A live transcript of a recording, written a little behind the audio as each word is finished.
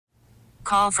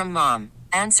Call from mom.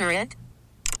 Answer it.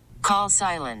 Call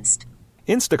silenced.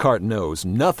 Instacart knows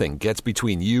nothing gets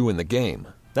between you and the game.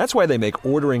 That's why they make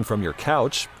ordering from your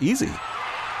couch easy.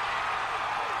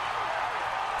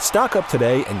 Stock up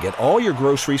today and get all your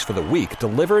groceries for the week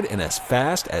delivered in as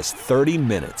fast as 30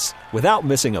 minutes without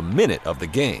missing a minute of the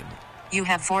game. You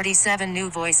have 47 new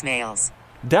voicemails.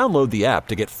 Download the app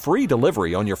to get free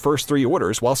delivery on your first 3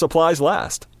 orders while supplies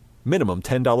last. Minimum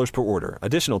 $10 per order.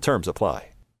 Additional terms apply.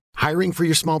 Hiring for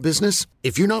your small business?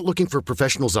 If you're not looking for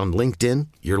professionals on LinkedIn,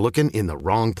 you're looking in the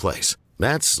wrong place.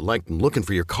 That's like looking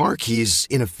for your car keys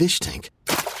in a fish tank.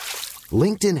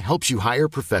 LinkedIn helps you hire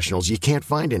professionals you can't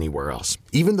find anywhere else,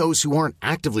 even those who aren't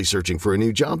actively searching for a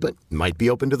new job but might be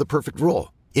open to the perfect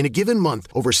role. In a given month,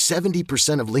 over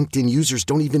 70% of LinkedIn users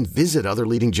don't even visit other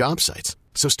leading job sites.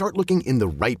 So start looking in the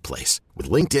right place. With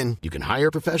LinkedIn, you can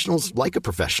hire professionals like a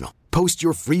professional. Post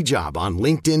your free job on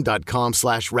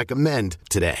linkedin.com/recommend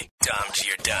today. Dom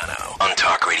Giordano on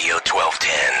Talk Radio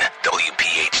 1210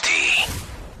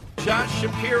 WPHT. Josh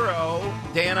Shapiro,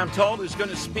 Dan, I'm told, is going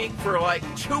to speak for like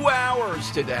 2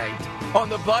 hours today on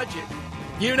the budget.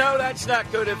 You know that's not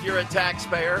good if you're a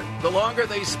taxpayer. The longer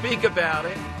they speak about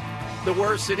it, the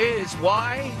worse it is.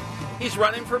 Why? He's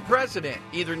running for president,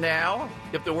 either now,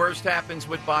 if the worst happens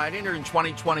with Biden, or in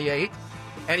 2028.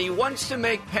 And he wants to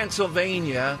make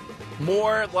Pennsylvania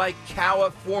more like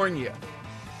California.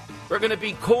 We're going to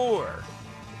be cooler.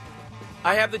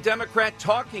 I have the Democrat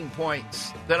talking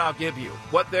points that I'll give you,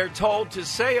 what they're told to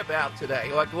say about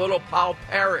today, like little pal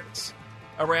parrots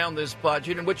around this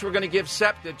budget, in which we're going to give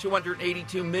SEPTA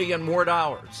 $282 million more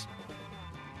dollars.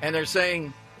 And they're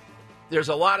saying there's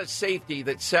a lot of safety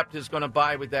that SEPTA is going to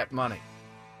buy with that money.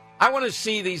 I want to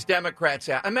see these Democrats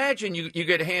out. Imagine you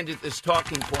get handed this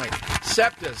talking point,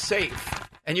 SEPTA safe,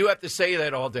 and you have to say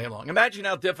that all day long. Imagine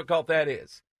how difficult that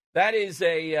is. That is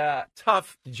a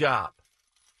tough job.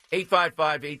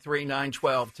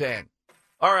 855-839-1210.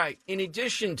 All right, in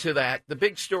addition to that, the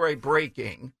big story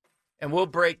breaking, and we'll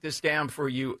break this down for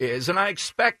you, is, and I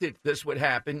expected this would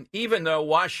happen, even though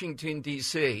Washington,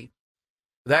 D.C.,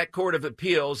 that Court of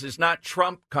Appeals is not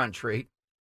Trump country.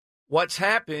 What's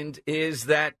happened is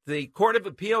that the Court of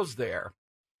Appeals there,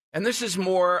 and this is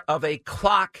more of a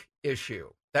clock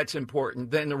issue that's important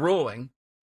than the ruling,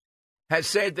 has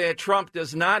said that Trump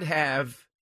does not have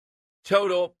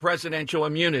total presidential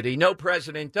immunity. No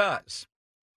president does.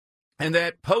 And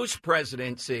that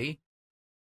post-presidency,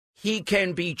 he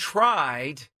can be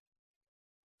tried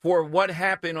for what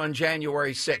happened on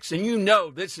January 6th. And you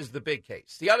know this is the big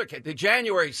case. The other case, the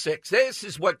January 6th, this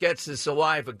is what gets the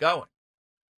saliva going.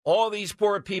 All these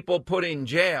poor people put in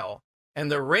jail,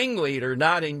 and the ringleader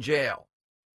not in jail.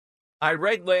 I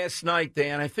read last night,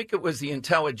 Dan, I think it was the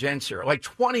Intelligencer, like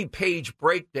 20-page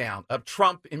breakdown of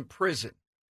Trump in prison,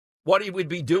 what he would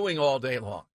be doing all day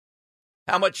long,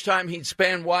 how much time he'd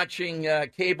spend watching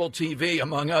cable TV,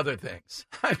 among other things.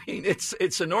 I mean,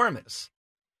 it's enormous.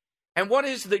 And what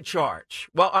is the charge?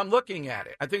 Well, I'm looking at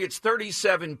it. I think it's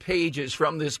 37 pages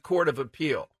from this Court of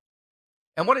Appeal.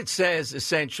 And what it says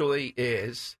essentially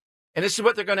is, and this is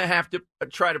what they're going to have to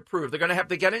try to prove, they're going to have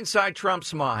to get inside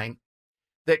Trump's mind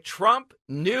that Trump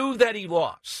knew that he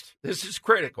lost. This is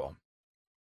critical.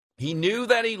 He knew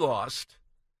that he lost,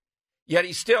 yet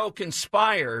he still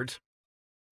conspired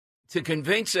to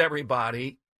convince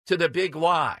everybody to the big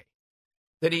lie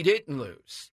that he didn't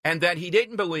lose, and that he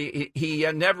didn't believe,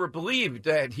 he never believed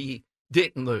that he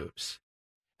didn't lose.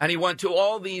 And he went to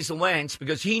all these lengths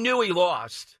because he knew he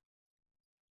lost.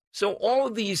 So all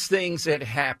of these things that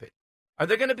happened, are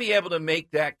they going to be able to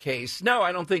make that case? No,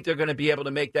 I don't think they're going to be able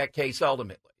to make that case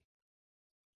ultimately.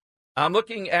 I'm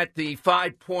looking at the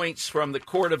 5 points from the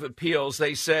Court of Appeals.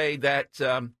 They say that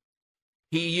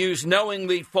he used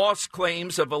knowingly false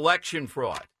claims of election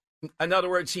fraud. In other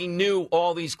words, he knew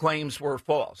all these claims were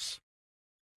false.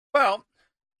 Well,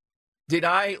 did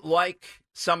I like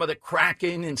some of the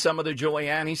Kraken and some of the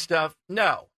Giuliani stuff?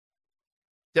 No.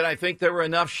 Did I think there were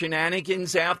enough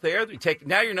shenanigans out there?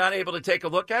 Now you're not able to take a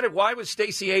look at it? Why was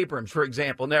Stacey Abrams, for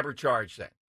example, never charged then?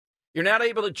 You're not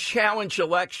able to challenge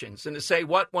elections and to say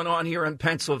what went on here in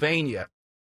Pennsylvania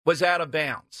was out of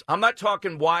bounds. I'm not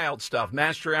talking wild stuff,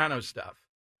 Mastriano stuff.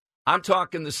 I'm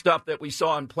talking the stuff that we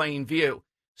saw in plain view.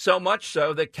 So much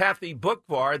so that Kathy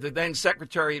Boockvar, the then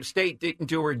Secretary of State, didn't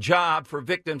do her job for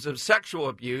victims of sexual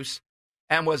abuse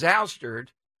and was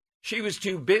ousted. She was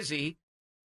too busy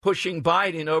pushing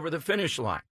Biden over the finish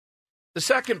line. The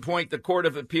second point the Court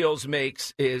of Appeals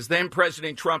makes is then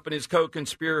President Trump and his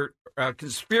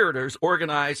co-conspirators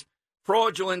organized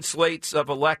fraudulent slates of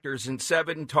electors in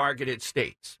 7 targeted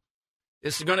states.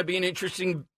 This is going to be an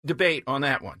interesting debate on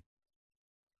that one.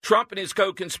 Trump and his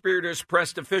co-conspirators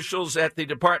pressed officials at the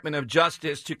Department of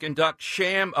Justice to conduct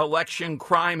sham election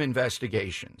crime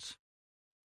investigations.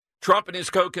 Trump and his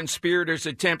co-conspirators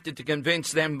attempted to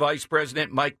convince then Vice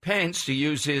President Mike Pence to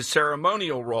use his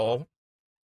ceremonial role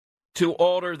to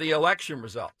alter the election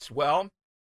results. Well,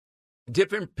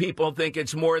 different people think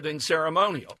it's more than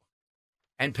ceremonial,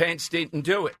 and Pence didn't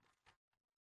do it.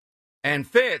 And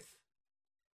fifth,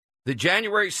 the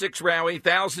January 6th rally,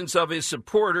 thousands of his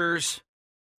supporters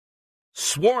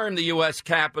swarmed the U.S.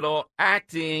 Capitol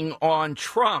acting on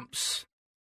Trump's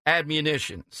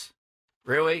admonitions.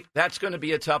 Really? That's going to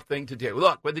be a tough thing to do.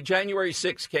 Look, with the January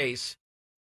 6th case,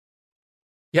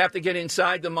 you have to get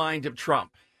inside the mind of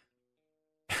Trump.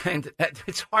 And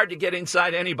it's hard to get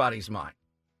inside anybody's mind.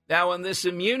 Now, in this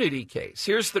immunity case,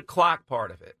 here's the clock part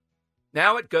of it.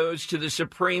 Now it goes to the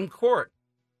Supreme Court.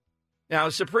 Now,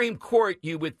 the Supreme Court,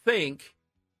 you would think,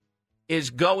 is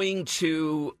going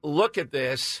to look at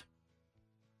this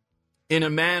in a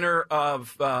manner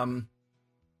of,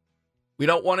 we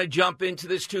don't want to jump into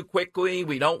this too quickly,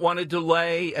 we don't want to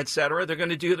delay, et cetera. They're going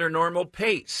to do their normal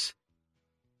pace.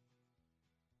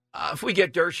 If we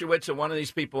get Dershowitz or one of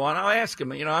these people on, I'll ask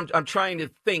him, I'm trying to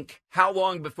think how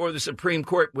long before the Supreme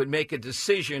Court would make a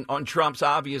decision on Trump's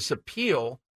obvious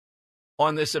appeal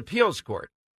on this appeals court.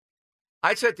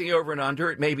 I'd set the over and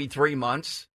under at maybe 3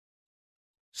 months.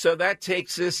 So that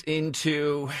takes us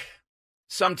into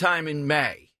sometime in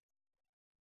May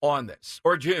on this,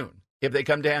 or June, if they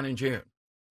come down in June.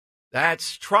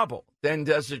 That's trouble. Then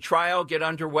does the trial get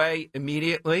underway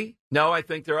immediately? No, I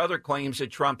think there are other claims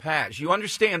that Trump has. You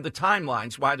understand the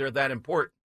timelines, why they're that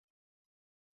important.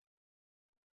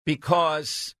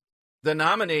 Because the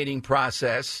nominating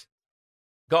process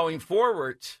going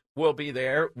forward will be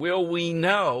there. Will we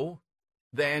know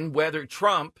then whether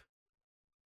Trump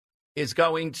is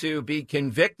going to be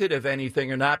convicted of anything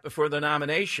or not before the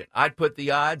nomination? I'd put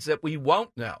the odds that we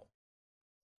won't know.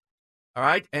 All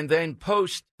right. And then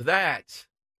post that,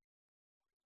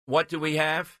 what do we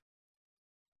have?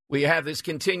 We have this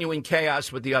continuing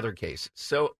chaos with the other cases.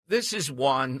 So this is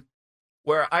one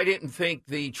where I didn't think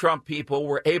the Trump people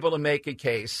were able to make a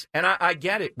case. And I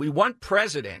get it. We want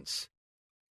presidents.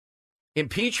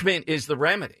 Impeachment is the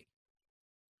remedy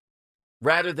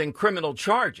rather than criminal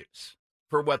charges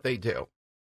for what they do.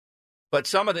 But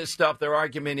some of this stuff, their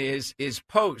argument is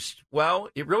post. Well,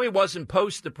 it really wasn't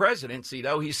post the presidency,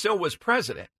 though. He still was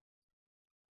president.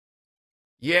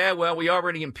 Yeah, well, we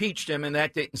already impeached him, and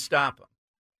that didn't stop him.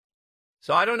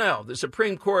 So I don't know. The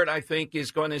Supreme Court, I think,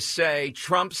 is going to say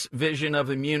Trump's vision of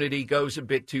immunity goes a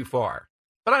bit too far.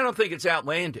 But I don't think it's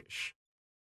outlandish.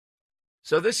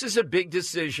 So this is a big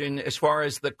decision as far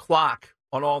as the clock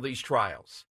on all these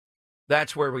trials.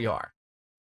 That's where we are.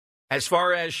 As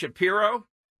far as Shapiro,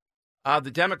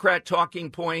 the Democrat talking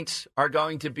points are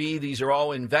going to be, these are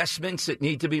all investments that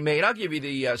need to be made. I'll give you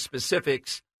the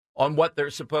specifics on what they're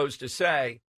supposed to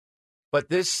say. But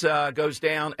this goes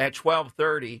down at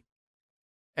 12:30.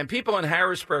 And people in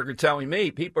Harrisburg are telling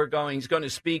me, people are going, he's going to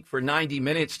speak for 90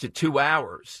 minutes to 2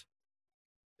 hours.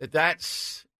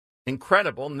 That's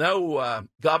incredible. No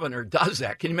governor does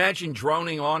that. Can you imagine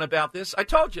droning on about this? I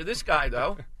told you, this guy,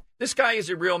 though, this guy is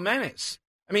a real menace.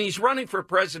 I mean, he's running for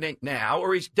president now,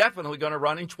 or he's definitely going to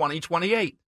run in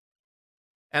 2028.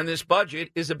 And this budget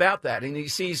is about that. And he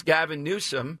sees Gavin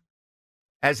Newsom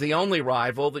as the only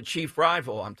rival, the chief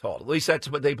rival, I'm told. At least that's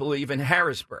what they believe in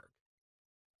Harrisburg.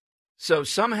 So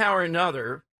somehow or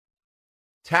another,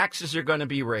 taxes are going to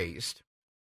be raised.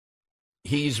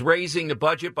 He's raising the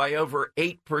budget by over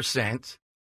 8%.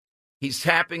 He's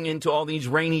tapping into all these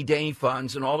rainy day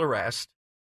funds and all the rest.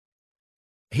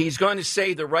 He's going to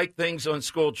say the right things on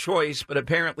school choice, but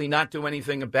apparently not do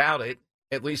anything about it,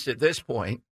 at least at this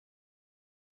point.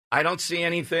 I don't see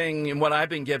anything in what I've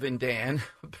been given, Dan,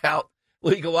 about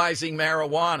legalizing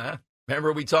marijuana.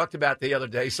 Remember, we talked about the other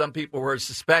day, some people were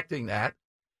suspecting that.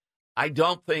 I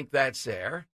don't think that's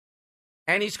there.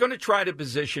 And he's going to try to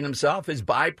position himself as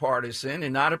bipartisan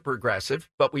and not a progressive,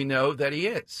 but we know that he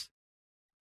is.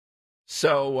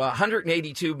 So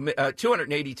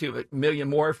 282 million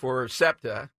more for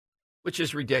SEPTA, which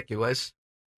is ridiculous.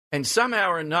 And somehow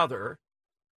or another,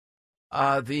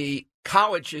 the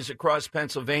colleges across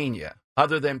Pennsylvania,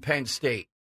 other than Penn State,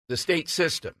 the state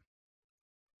system,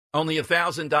 only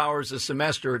 $1,000 a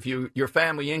semester if your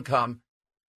family income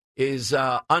is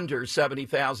under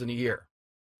 $70,000 a year.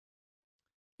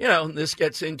 You know, this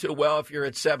gets into, well, if you're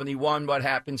at 71, what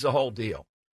happens? The whole deal.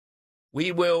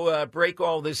 We will break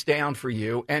all this down for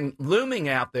you. And looming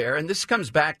out there, and this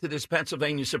comes back to this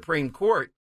Pennsylvania Supreme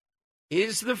Court,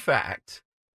 is the fact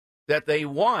that they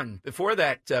won before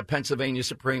that Pennsylvania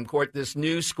Supreme Court, this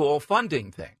new school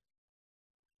funding thing.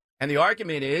 And the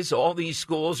argument is all these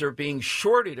schools are being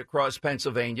shorted across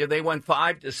Pennsylvania. They won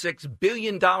 $5 to $6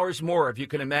 billion more, if you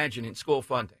can imagine, in school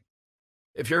funding.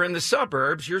 If you're in the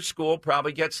suburbs, your school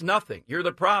probably gets nothing. You're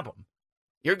the problem.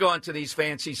 You're going to these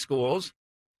fancy schools.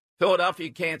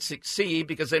 Philadelphia can't succeed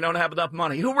because they don't have enough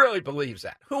money. Who really believes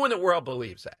that? Who in the world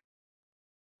believes that?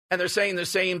 And they're saying the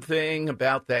same thing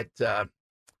about the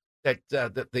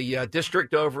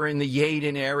district over in the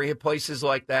Yaden area, places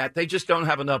like that. They just don't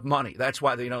have enough money. That's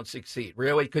why they don't succeed.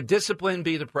 Really? Could discipline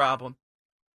be the problem?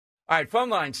 All right, phone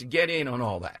lines to get in on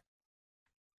all that.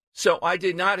 So I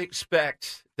did not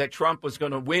expect that Trump was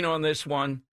going to win on this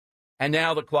one, and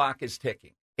now the clock is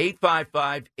ticking.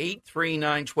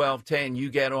 855-839-1210. You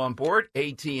get on board.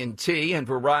 AT&T and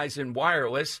Verizon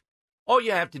Wireless. All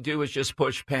you have to do is just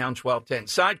push pound 1210.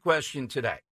 Side question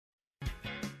today.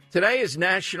 Today is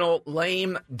National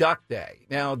Lame Duck Day.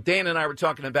 Now, Dan and I were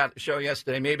talking about the show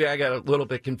yesterday. Maybe I got a little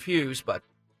bit confused, but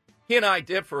he and I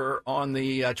differ on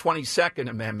the 22nd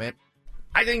Amendment.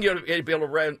 I think you'll be able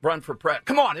to run for president.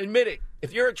 Come on, admit it.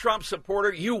 If you're a Trump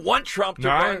supporter, you want Trump to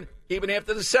run even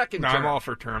after the second term. I'm all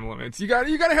for term limits. You got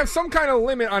to have some kind of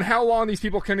limit on how long these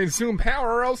people can assume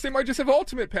power, or else they might just have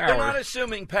ultimate power. They're not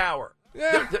assuming power.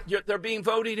 Yeah. They're being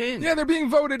voted in. Yeah, they're being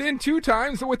voted in 2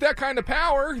 times. So with that kind of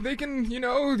power, they can,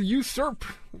 usurp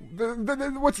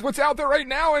what's out there right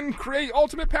now and create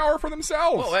ultimate power for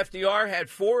themselves. Well, FDR had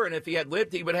 4, and if he had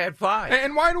lived, he would have had 5.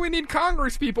 And why do we need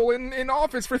Congress people in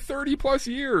office for 30-plus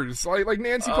years? Like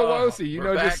Nancy Pelosi,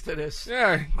 we're back to this.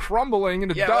 Yeah, crumbling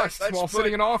into dust while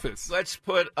sitting in office. Let's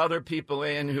put other people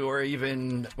in who are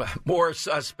even more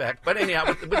suspect. But anyhow,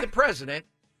 with the president,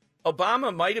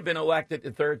 Obama might have been elected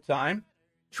the 3rd time.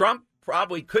 Trump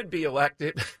probably could be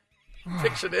elected.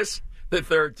 Picture this, the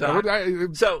 3rd time.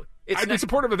 I'd be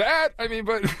supportive of that. But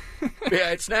yeah,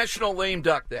 it's National Lame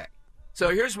Duck Day. So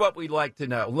here's what we'd like to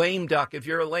know. Lame duck. If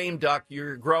you're a lame duck,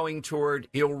 you're growing toward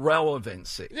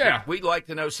irrelevancy. Yeah. We'd like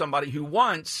to know somebody who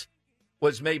once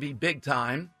was maybe big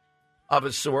time of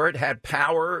a sort, had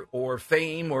power or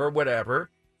fame or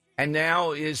whatever, and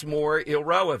now is more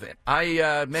irrelevant.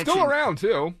 I mentioned still around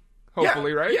too.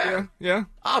 Hopefully, right? Yeah.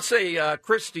 I'll say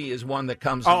Christie is one that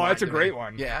comes to mind. Oh, that's a great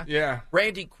one. Yeah.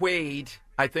 Randy Quaid,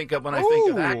 I think of when I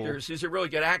think of actors. He's a really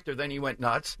good actor. Then he went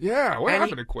nuts. Yeah, what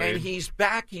happened to Quaid? And he's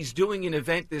back. He's doing an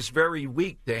event this very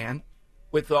week, Dan,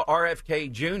 with RFK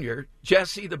Jr.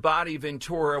 Jesse the Body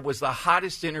Ventura was the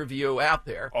hottest interview out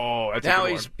there. Oh, that's now a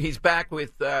good one. He's back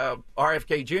with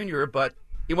RFK Jr., but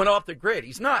he went off the grid.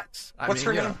 He's nuts. What's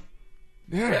her name?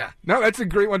 Yeah. No, that's a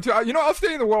great one, too. I'll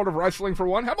stay in the world of wrestling for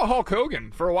one. How about Hulk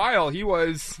Hogan? For a while, he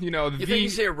was, You think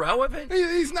he's irrelevant?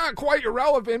 He's not quite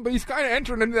irrelevant, but he's kind of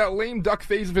entering into that lame duck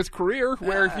phase of his career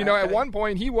where, at one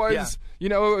point he was,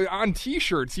 on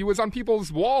T-shirts. He was on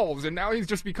people's walls, and now he's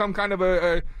just become kind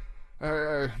of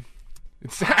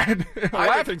it's sad,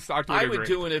 laughing stock to a degree. I would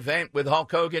do an event with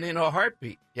Hulk Hogan in a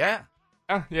heartbeat. Yeah.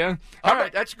 Yeah. All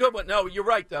right, that's a good one. No, you're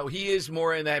right, though. He is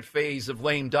more in that phase of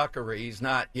lame duckery. He's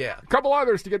not, A couple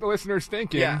others to get the listeners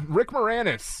thinking. Yeah. Rick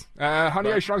Moranis,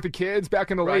 Honey, I Shrunk the Kids,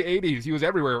 back in the late 80s. He was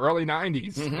everywhere, early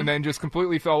 90s, and then just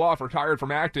completely fell off, retired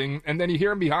from acting. And then you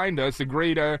hear him behind us, a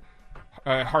great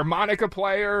harmonica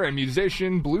player and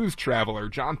musician, blues traveler,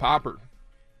 John Popper.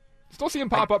 Still see him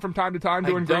pop up from time to time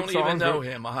doing great songs. I don't even know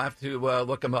him. I'll have to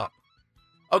look him up.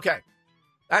 Okay.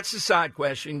 That's the side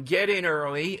question. Get in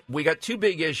early. We got 2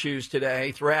 big issues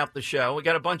today throughout the show. We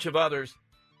got a bunch of others.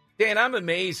 Dan, I'm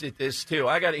amazed at this, too.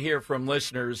 I got to hear from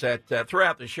listeners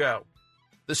throughout the show.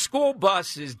 The school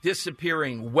bus is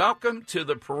disappearing. Welcome to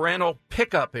the parental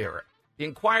pickup era. The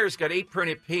Enquirer's got 8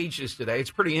 printed pages today. It's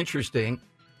pretty interesting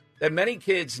that many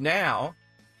kids now,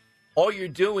 all you're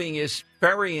doing is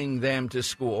ferrying them to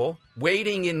school,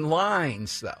 waiting in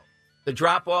lines, though, the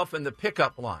drop-off and the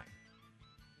pickup line.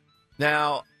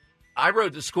 Now, I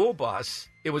rode the school bus.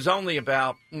 It was only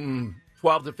about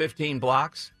 12 to 15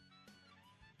 blocks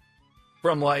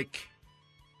from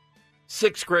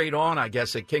 6th grade on, I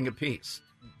guess, at King of Peace.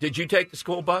 Did you take the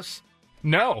school bus?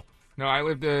 No, I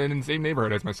lived in the same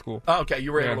neighborhood as my school. Oh, okay,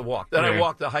 you were able to walk. Then I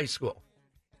walked to high school.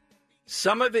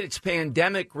 Some of it's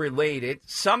pandemic related.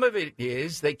 Some of it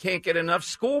is they can't get enough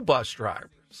school bus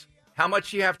drivers. How much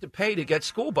do you have to pay to get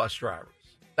school bus drivers?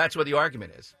 That's what the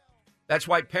argument is. That's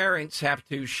why parents have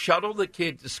to shuttle the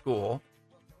kid to school,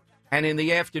 and in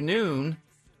the afternoon,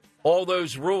 all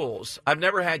those rules. I've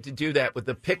never had to do that with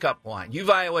the pickup line. You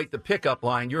violate the pickup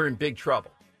line, you're in big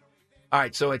trouble. All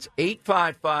right, so it's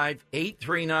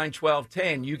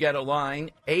 855-839-1210. You get a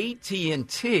line.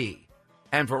 AT&T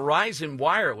and Verizon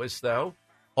Wireless, though,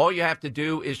 All you have to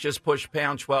do is just push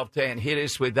pound 1210. Hit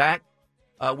us with that.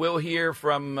 We'll hear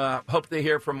from, hope to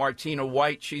hear from Martina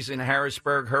White. She's in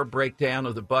Harrisburg. Her breakdown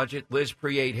of the budget. Liz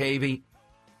Preate-Havey,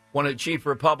 one of the chief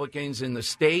Republicans in the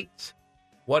state.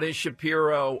 What is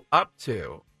Shapiro up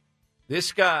to?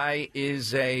 This guy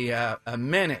is a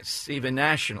menace, even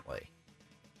nationally.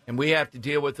 And we have to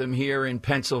deal with him here in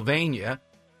Pennsylvania.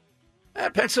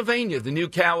 Pennsylvania, the new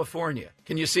California.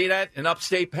 Can you see that in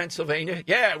upstate Pennsylvania?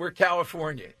 Yeah, we're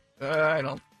California.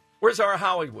 Where's our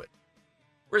Hollywood?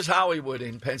 Where's Hollywood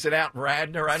in Pennsylvania? Out in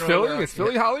Radnor? I don't know. Philly? Is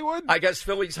Philly Hollywood? I guess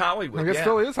Philly's Hollywood. I guess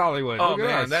Philly is Hollywood. Oh,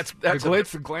 man, that's the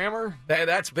glitz and glamour.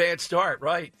 That's a bad start,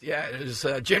 right? Yeah, there's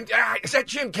Jim. Is that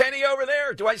Jim Kenny over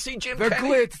there? Do I see Jim Kenny? The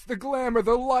glitz, the glamour,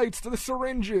 the lights, the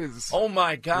syringes. Oh,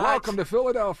 my God. Welcome to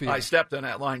Philadelphia. I stepped on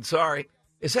that line. Sorry.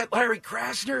 Is that Larry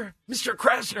Krasner? Mr.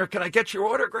 Krasner, can I get your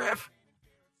autograph?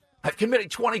 I've committed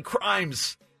 20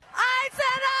 crimes. I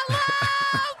said hello,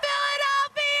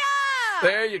 Philadelphia!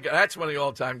 There you go. That's one of the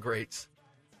all-time greats.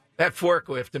 That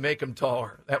forklift to make him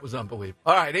taller. That was unbelievable.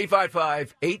 All right,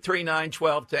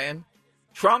 855-839-1210.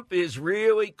 Trump is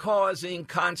really causing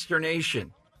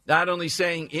consternation. Not only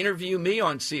saying, interview me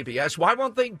on CBS. Why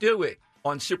won't they do it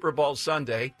on Super Bowl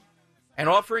Sunday? And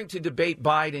offering to debate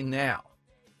Biden now.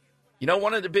 You know,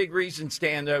 one of the big reasons,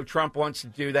 Stan, though, Trump wants to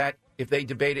do that, if they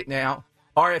debate it now,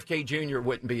 RFK Jr.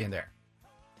 wouldn't be in there.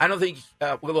 I don't think,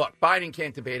 look, Biden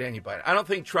can't debate anybody. I don't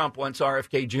think Trump wants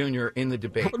RFK Jr. in the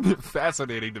debate.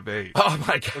 Fascinating debate. Oh,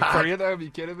 my God. Are you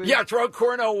kidding me? Yeah, throw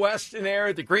Cornel West in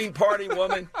there, the Green Party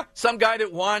woman, some guy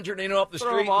that wandered in off the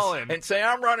street and say,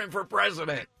 I'm running for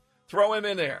president. Throw him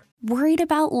in there. Worried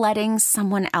about letting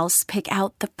someone else pick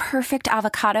out the perfect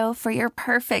avocado for your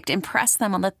perfect impress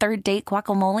them on the third date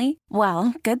guacamole?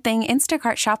 Well, good thing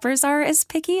Instacart shoppers are as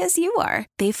picky as you are.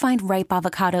 They find ripe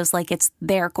avocados like it's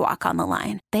their guac on the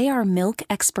line. They are milk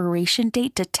expiration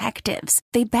date detectives.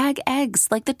 They bag eggs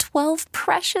like the 12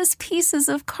 precious pieces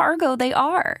of cargo they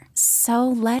are. So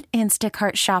let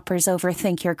Instacart shoppers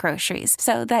overthink your groceries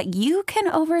so that you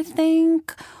can overthink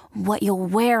what you'll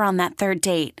wear on that third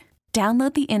date.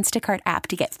 Download the Instacart app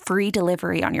to get free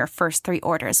delivery on your first 3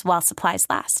 orders while supplies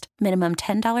last. Minimum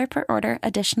 $10 per order.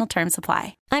 Additional terms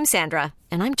apply. I'm Sandra,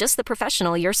 and I'm just the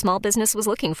professional your small business was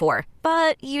looking for.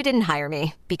 But you didn't hire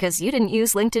me because you didn't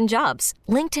use LinkedIn Jobs.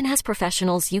 LinkedIn has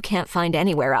professionals you can't find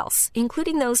anywhere else,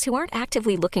 including those who aren't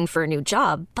actively looking for a new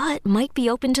job, but might be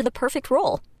open to the perfect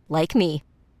role, like me.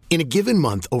 In a given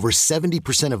month, over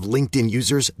 70% of LinkedIn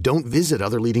users don't visit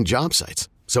other leading job sites.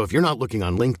 So if you're not looking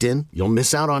on LinkedIn, you'll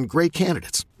miss out on great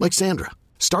candidates like Sandra.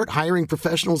 Start hiring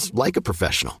professionals like a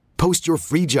professional. Post your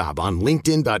free job on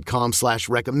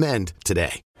linkedin.com/recommend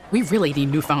today. We really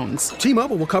need new phones.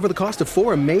 T-Mobile will cover the cost of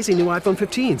 4 amazing new iPhone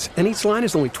 15s, and each line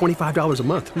is only $25 a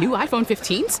month. New iPhone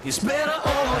 15s? It's better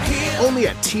over here. Only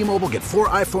at T-Mobile, get 4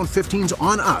 iPhone 15s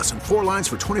on us and 4 lines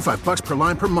for $25 per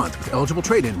line per month with eligible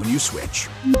trade-in when you switch.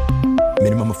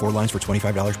 Minimum of 4 lines for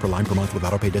 $25 per line per month with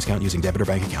autopay discount using debit or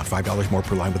bank account. $5 more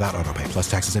per line without autopay, plus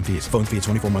taxes and fees. Phone fee at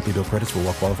 24 monthly bill credits for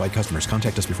well-qualified customers.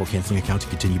 Contact us before canceling account to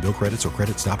continue bill credits or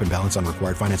credit stop and balance on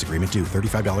required finance agreement due.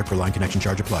 $35 per line connection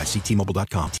charge applies. See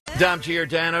T-Mobile.com. Dom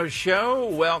Giordano Show.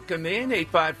 Welcome in.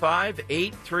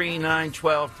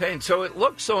 855-839-1210. So it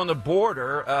looks on the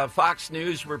border, Fox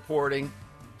News reporting,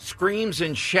 screams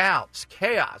and shouts,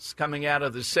 chaos coming out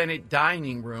of the Senate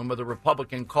dining room of the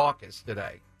Republican caucus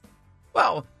today.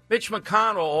 Well, Mitch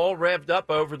McConnell all revved up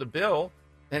over the bill,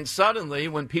 and suddenly,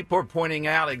 when people are pointing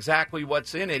out exactly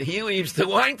what's in it, he leaves the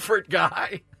Langford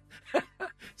guy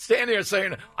standing there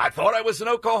saying, I thought I was in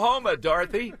Oklahoma,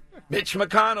 Dorothy. Mitch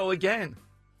McConnell again.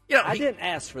 You know, I didn't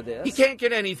ask for this. He can't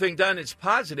get anything done. It's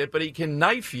positive, but he can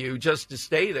knife you just to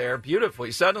stay there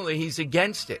beautifully. Suddenly, he's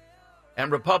against it,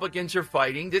 and Republicans are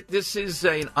fighting. This is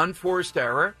an unforced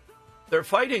error. They're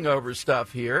fighting over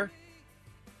stuff here.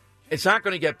 It's not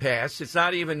going to get passed. It's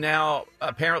not even now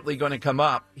apparently going to come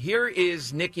up. Here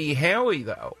is Nikki Haley,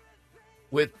 though,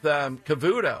 with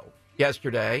Cavuto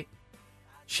yesterday,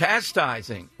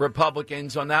 chastising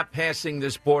Republicans on not passing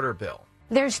this border bill.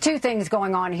 There's 2 things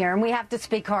going on here, and we have to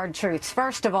speak hard truths.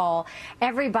 First of all,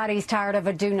 everybody's tired of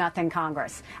a do-nothing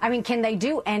Congress. I mean, can they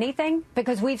do anything?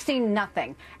 Because we've seen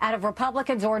nothing out of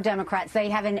Republicans or Democrats. They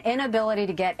have an inability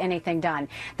to get anything done.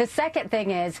 The second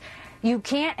thing is, you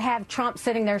can't have Trump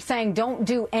sitting there saying, don't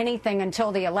do anything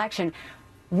until the election.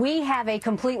 We have a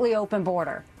completely open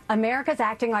border. America's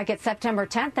acting like it's September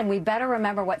 10th, and we better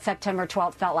remember what September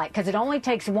 12th felt like, because it only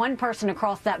takes one person to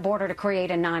cross that border to create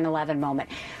a 9/11 moment.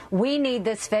 We need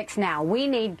this fixed now. We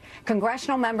need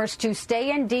congressional members to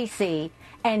stay in D.C.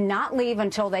 and not leave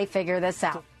until they figure this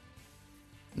out.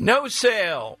 No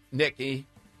sale, Nikki.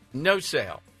 No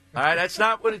sale. All right, that's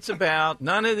not what it's about.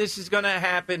 None of this is going to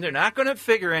happen. They're not going to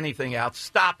figure anything out.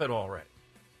 Stop it already.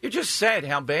 You just said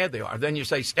how bad they are. Then you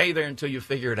say stay there until you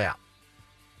figure it out.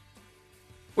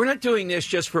 We're not doing this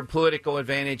just for political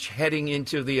advantage heading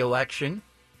into the election,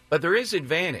 but there is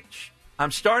advantage.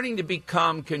 I'm starting to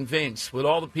become convinced with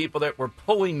all the people that were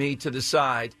pulling me to the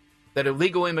side that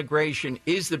illegal immigration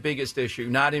is the biggest issue,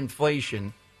 not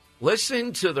inflation.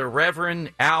 Listen to the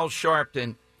Reverend Al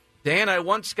Sharpton. Dan, I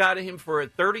once got him for a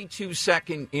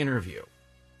 32-second interview.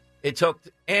 It took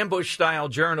ambush-style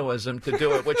journalism to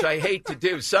do it, which I hate to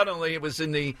do. Suddenly, it was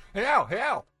in the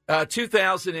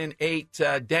 2008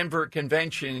 Denver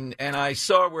convention, and I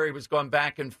saw where he was going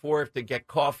back and forth to get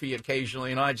coffee occasionally,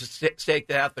 and I just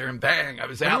staked out there, and bang, I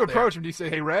was out there. When you approach him, do you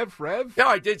say, hey, Rev? No,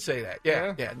 I did say that,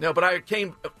 yeah. No, but I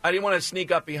didn't want to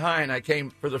sneak up behind. I came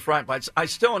for the front, but I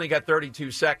still only got 32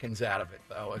 seconds out of it,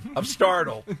 though. I'm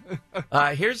startled.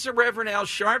 Here's the Reverend Al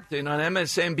Sharpton on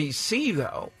MSNBC,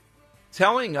 though,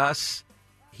 telling us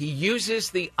he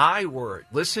uses the I word.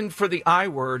 Listen for the I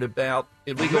word about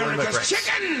illegal immigrants.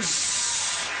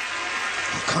 Chickens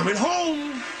are coming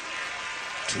home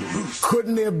to roost.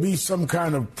 Couldn't there be some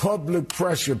kind of public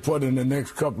pressure put in the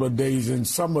next couple of days in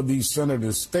some of these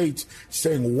senator states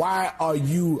saying, why are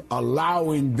you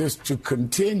allowing this to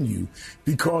continue?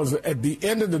 Because at the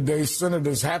end of the day,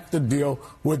 senators have to deal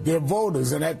with their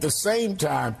voters. And at the same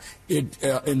time, in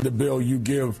the bill, you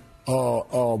give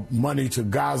money to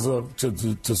Gaza,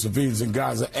 to civilians in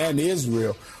Gaza and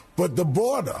Israel. But the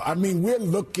border, I mean, we're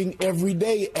looking every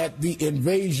day at the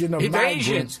invasion of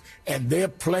migrants, and they're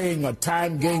playing a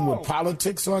time game with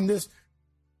politics on this.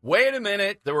 Wait a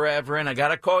minute, the Reverend. I got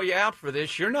to call you out for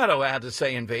this. You're not allowed to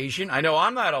say invasion. I know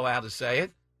I'm not allowed to say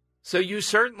it. So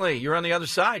you're on the other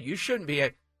side. You shouldn't be.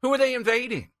 Who are they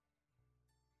invading?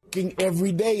 Looking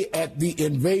every day at the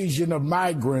invasion of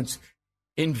migrants.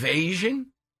 Invasion?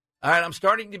 All right, I'm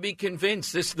starting to be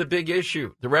convinced this is the big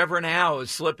issue. The Reverend Al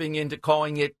is slipping into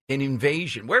calling it an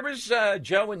invasion. Where was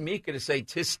Joe and Mika to say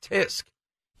tisk tisk?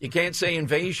 You can't say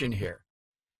invasion here.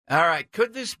 All right,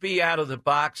 could this be out of the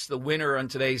box the winner on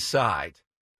today's side?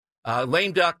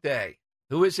 Lame Duck Day.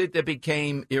 Who is it that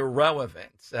became irrelevant?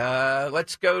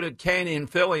 Let's go to Ken in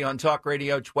Philly on Talk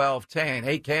Radio 1210.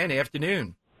 Hey, Ken,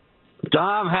 afternoon.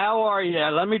 Dom, how are you?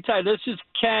 Let me tell you, this is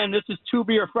Ken. This is Two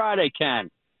Beer Friday, Ken.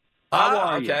 How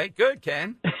are you? Okay, good,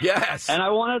 Ken. Yes. And I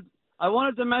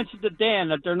wanted to mention to Dan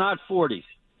that they're not 40s.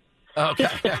 Okay.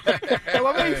 I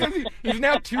love how he says he's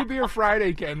now Two Beer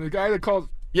Friday, Ken. The guy that calls.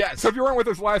 Yes. So if you weren't with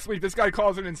us last week, this guy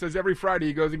calls in and says every Friday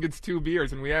he goes and gets 2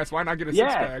 beers, and we ask why not get a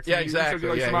six-pack? Yeah, exactly.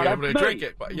 You're able to drink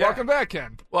it. Yeah. Welcome back,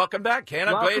 Ken. Welcome back, Ken.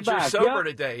 I'm glad you're sober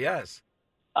today. Yes.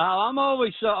 I'm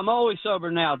always sober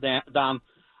now, Dom.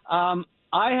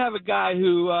 I have a guy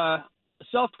who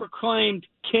self-proclaimed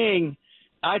king.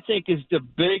 I think is the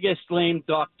biggest lame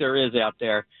duck there is out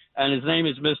there, and his name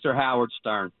is Mr. Howard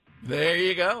Stern. There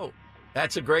you go.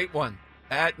 That's a great one.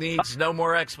 That needs no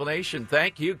more explanation.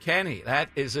 Thank you, Kenny. That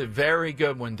is a very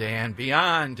good one, Dan.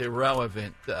 Beyond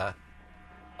irrelevant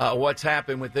what's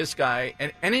happened with this guy.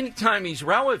 And anytime he's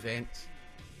relevant,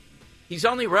 he's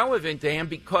only relevant, Dan,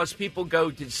 because people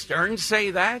go, did Stern say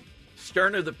that?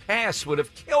 Stern of the past would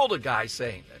have killed a guy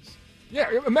saying this. Yeah,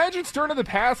 imagine Stern of the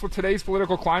past with today's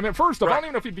political climate. First off, I don't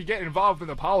even know if he'd be getting involved in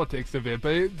the politics of it,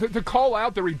 but to call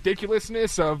out the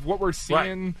ridiculousness of what we're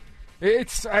seeing,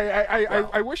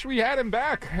 I wish we had him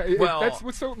back. That's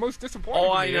what's so most disappointing.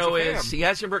 All I know is he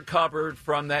hasn't recovered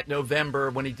from that November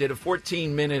when he did a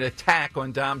 14-minute attack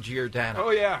on Dom Giordano.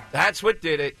 Oh, yeah. That's what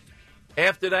did it.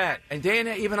 After that, and Dan,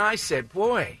 even I said,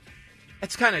 boy,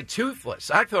 that's kind of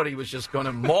toothless. I thought he was just going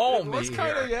to maul me.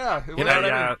 Yeah. You know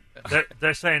what I mean?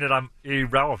 They're saying that I'm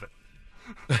irrelevant.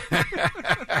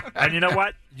 And you know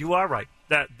what? You are right.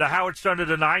 The Howard Stern of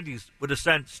the 90s would have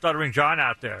sent Stuttering John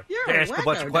out there to ask a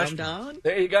bunch of questions.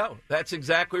 There you go. That's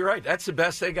exactly right. That's the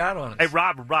best they got on us. Hey,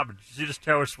 Robert, did you see this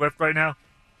Taylor Swift right now?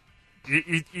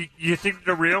 You think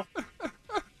they're real?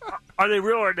 Are they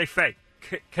real or are they fake?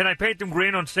 Can I paint them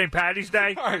green on St. Patty's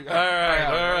Day? All right.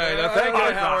 Now, thank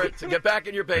you, Howard. To get back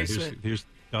in your basement. Here's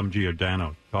Dom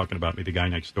Giordano talking about me, the guy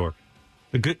next door.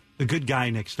 The good guy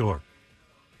next door.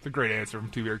 It's a great answer from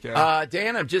Two Beer Cat.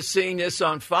 Dan, I'm just seeing this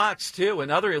on Fox, too.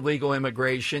 Another illegal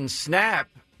immigration. SNAP,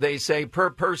 they say per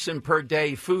person per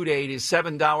day food aid is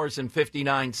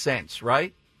 $7.59,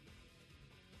 right?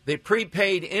 The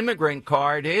prepaid immigrant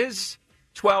card is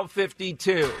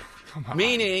 $12.52.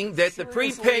 Meaning that the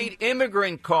prepaid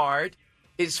immigrant card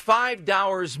is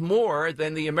 $5 more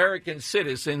than the American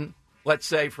citizen, let's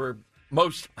say for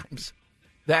most times,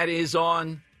 that is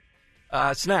on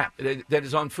SNAP, that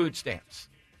is on food stamps.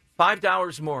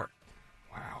 $5 more.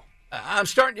 Wow. I'm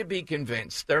starting to be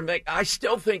convinced. I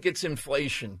still think it's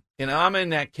inflation. I'm in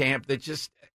that camp that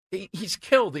he's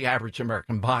killed the average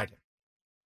American Biden.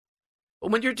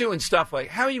 But when you're doing stuff like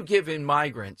how you give in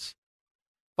migrants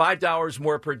 $5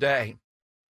 more per day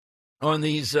on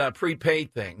these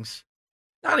prepaid things,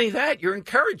 not only that, you're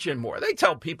encouraging more. They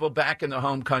tell people back in the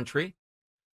home country.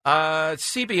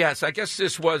 CBS, I guess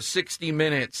this was 60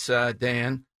 Minutes,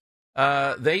 Dan.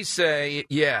 They say,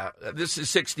 this is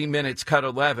 60 Minutes, cut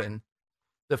 11.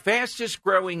 The fastest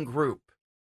growing group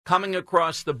coming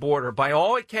across the border, by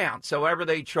all accounts, however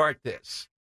they chart this.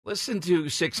 Listen to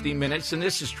 60 Minutes, and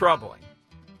this is troubling.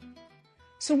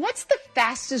 So what's the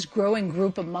fastest growing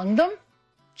group among them?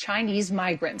 Chinese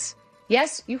migrants.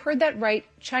 Yes, you heard that right,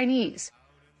 Chinese.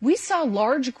 We saw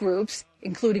large groups,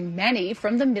 including many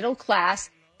from the middle class,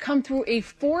 come through a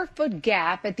 4-foot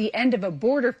gap at the end of a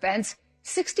border fence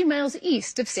 60 miles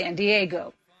east of San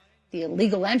Diego. The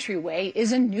illegal entryway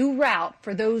is a new route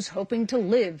for those hoping to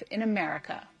live in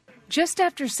America. Just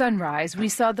after sunrise, we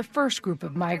saw the first group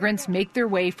of migrants make their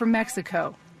way from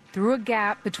Mexico through a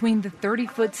gap between the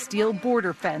 30-foot steel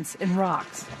border fence and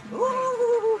rocks,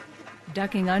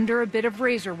 ducking under a bit of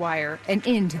razor wire and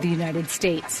into the United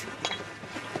States.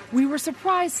 We were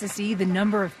surprised to see the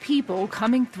number of people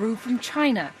coming through from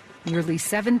China, nearly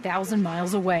 7,000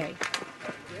 miles away.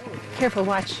 Careful,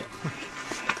 watch.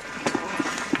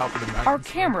 Our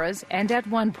cameras, and at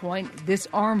one point, this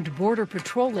armed Border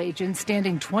Patrol agent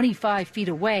standing 25 feet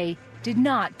away, did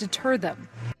not deter them.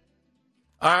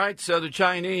 All right, so the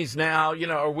Chinese now,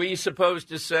 are we supposed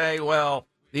to say, well,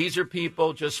 these are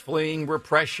people just fleeing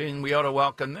repression, we ought to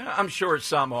welcome them? I'm sure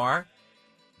some are,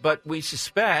 but we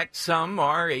suspect some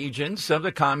are agents of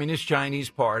the Communist Chinese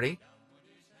Party.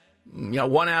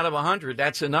 1 out of 100,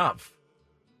 that's enough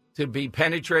to be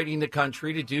penetrating the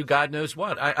country to do God knows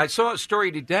what. I saw a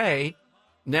story today,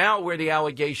 now where the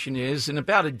allegation is, in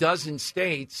about a dozen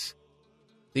states,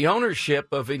 the ownership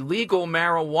of illegal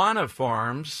marijuana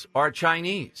farms are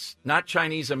Chinese. Not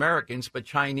Chinese Americans, but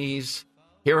Chinese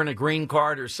here in a green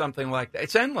card or something like that.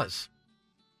 It's endless.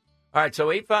 All right, so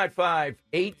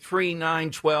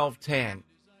 855-839-1210.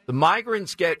 The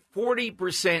migrants get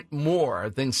 40% more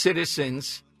than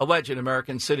citizens, alleged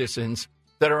American citizens,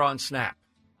 that are on SNAP.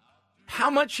 How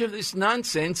much of this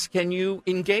nonsense can you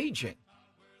engage in?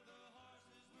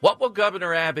 What will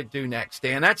Governor Abbott do next,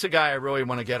 Dan? That's a guy I really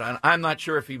want to get on. I'm not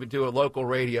sure if he would do a local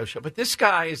radio show, but this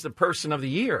guy is the person of the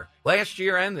year, last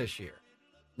year and this year.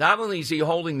 Not only is he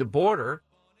holding the border,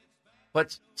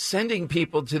 but sending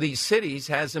people to these cities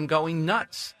has him going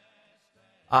nuts.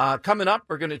 Coming up,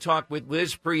 we're going to talk with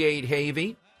Liz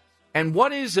Preate-Havey. And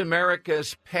what is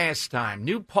America's pastime?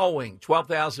 New polling,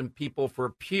 12,000 people for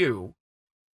Pew,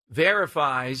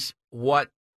 verifies what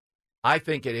I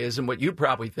think it is and what you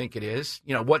probably think it is.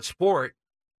 What sport?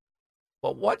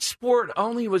 But what sport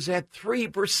only was at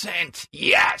 3%?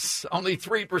 Yes, only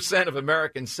 3% of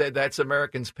Americans said that's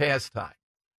Americans' pastime.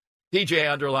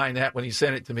 DJ underlined that when he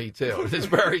sent it to me, too. It's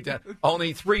very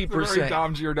only 3%. Very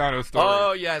Dom Giordano story.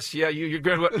 Oh, yes. Yeah, you're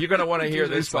going to want to hear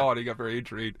this. Saw it. He got very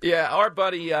intrigued. Yeah, our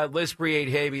buddy Liz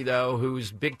Preate-Havey, though,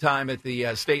 who's big time at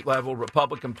the state level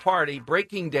Republican Party,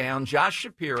 breaking down Josh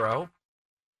Shapiro,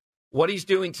 what he's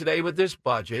doing today with this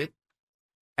budget,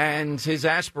 and his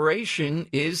aspiration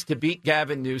is to beat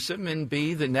Gavin Newsom and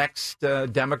be the next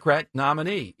Democrat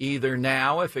nominee, either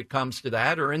now, if it comes to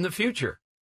that, or in the future.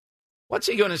 What's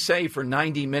he going to say for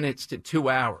 90 minutes to 2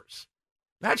 hours?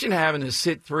 Imagine having to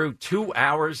sit through 2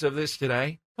 hours of this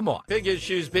today. Come on. Big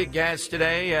issues, big gas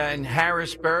today in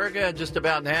Harrisburg. Just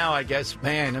about now, I guess.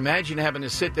 Man, imagine having to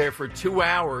sit there for 2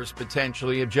 hours,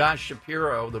 potentially, of Josh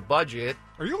Shapiro, the budget.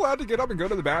 Are you allowed to get up and go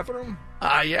to the bathroom?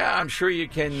 Yeah, I'm sure you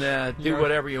can do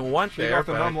whatever you want there.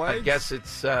 But I guess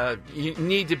it's you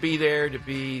need to be there to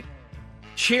be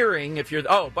cheering if you're.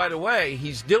 Oh, by the way,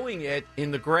 he's doing it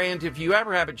in the grand. If you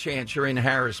ever have a chance, you're in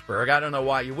Harrisburg. I don't know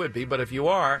why you would be, but if you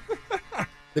are,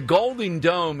 the Golden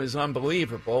Dome is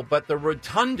unbelievable. But the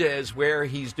Rotunda is where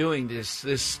he's doing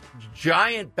this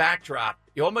giant backdrop.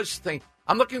 You almost think,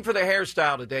 I'm looking for the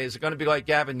hairstyle today. Is it going to be like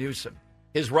Gavin Newsom,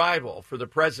 his rival for the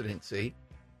presidency?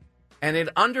 And it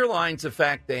underlines the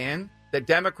fact, Dan, that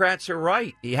Democrats are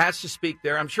right. He has to speak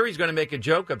there. I'm sure he's going to make a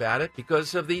joke about it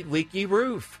because of the leaky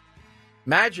roof.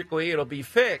 Magically, it'll be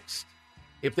fixed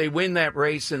if they win that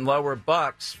race in lower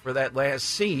bucks for that last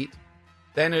seat.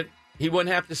 Then he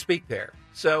wouldn't have to speak there.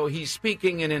 So he's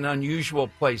speaking in an unusual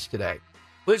place today.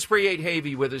 Liz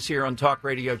Preate-Havey with us here on Talk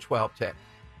Radio 1210.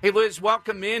 Hey, Liz,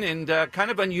 welcome in. And kind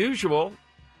of unusual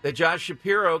that Josh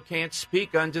Shapiro can't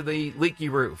speak under the leaky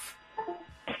roof.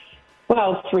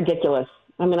 Well, it's ridiculous.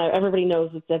 I mean, everybody knows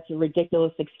that that's a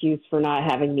ridiculous excuse for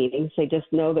not having meetings. They just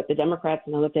know that the Democrats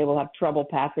know that they will have trouble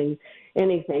passing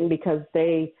anything because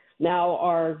they now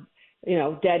are,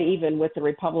 dead even with the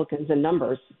Republicans in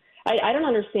numbers. I don't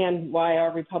understand why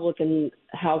our Republican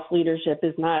House leadership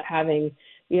is not having,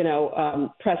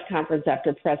 press conference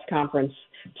after press conference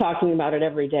talking about it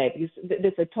every day, because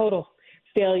it's a total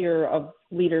failure of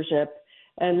leadership.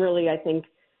 And really, I think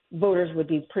voters would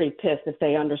be pretty pissed if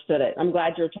they understood it. I'm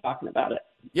glad you're talking about it.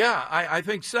 Yeah, I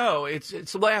think so.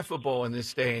 It's laughable in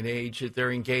this day and age that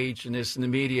they're engaged in this in the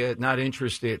media, not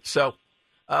interested. So,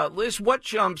 Liz, what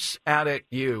jumps out at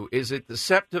you? Is it the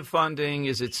SEPTA funding?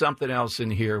 Is it something else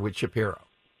in here with Shapiro?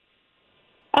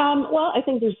 Well, I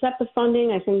think there's SEPTA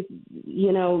funding. I think,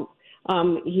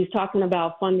 he's talking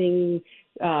about funding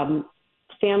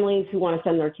families who want to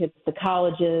send their kids to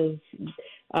colleges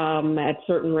at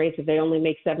certain rates. If they only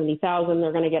make $70,000,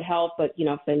 they're going to get help. But,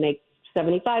 if they make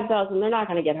 $75,000, they're not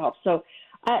going to get help. So,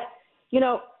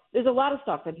 there's a lot of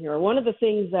stuff in here. One of the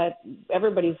things that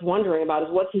everybody's wondering about is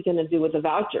what's he going to do with the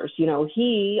vouchers.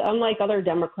 He, unlike other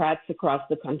Democrats across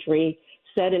the country,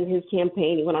 said in his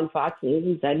campaign, he went on Fox News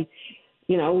and said,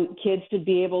 kids should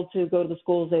be able to go to the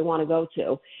schools they want to go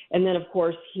to. And then, of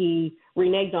course, he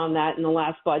reneged on that in the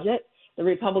last budget. The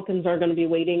Republicans are going to be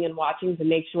waiting and watching to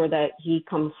make sure that he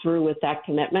comes through with that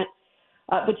commitment.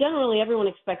 But generally, everyone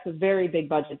expects a very big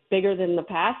budget, bigger than the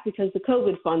past, because the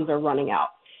COVID funds are running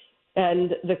out.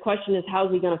 And the question is, how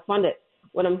is he going to fund it?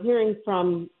 What I'm hearing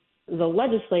from the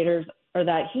legislators are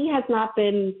that he has not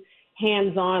been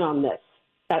hands-on on this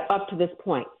up to this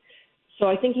point. So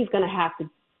I think he's going to have to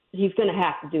do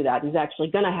that. He's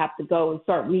actually going to have to go and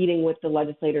start meeting with the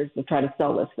legislators to try to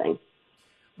sell this thing.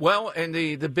 Well, and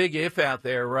the big if out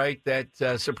there, right,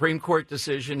 that Supreme Court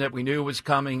decision that we knew was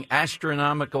coming,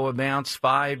 astronomical amounts,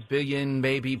 $5 billion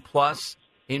maybe plus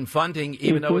in funding,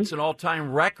 even though it's an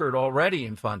all-time record already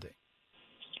in funding.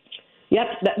 Yep.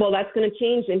 That's going to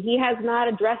change, and he has not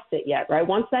addressed it yet, right?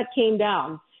 Once that came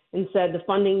down and said the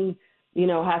funding,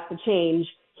 has to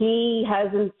change, he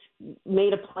hasn't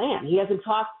made a plan. He hasn't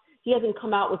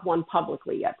come out with one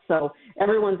publicly yet. So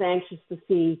everyone's anxious to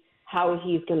see how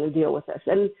he's going to deal with this.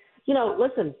 And,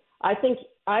 listen, I think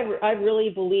I really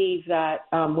believe that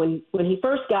when he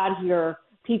first got here,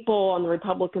 people on the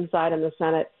Republican side in the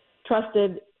Senate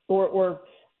trusted or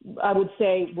I would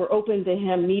say were open to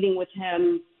him, meeting with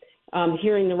him,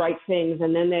 hearing the right things.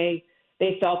 And then they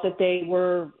felt that they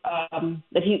were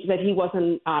that he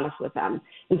wasn't honest with them.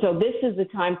 And so this is the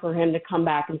time for him to come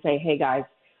back and say, hey, guys,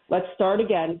 let's start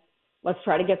again. Let's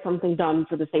try to get something done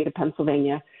for the state of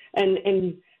Pennsylvania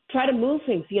and try to move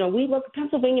things. We look at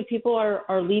Pennsylvania, people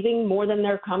are leaving more than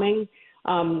they're coming.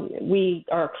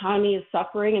 Our economy is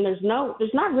suffering, and there's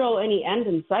not real any end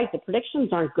in sight. The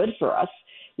predictions aren't good for us.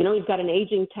 We've got an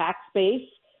aging tax base.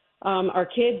 Our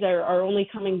kids are only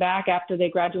coming back after they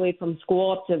graduate from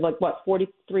school, up to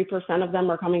 43% of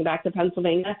them are coming back to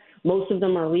Pennsylvania. Most of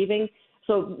them are leaving.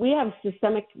 So we have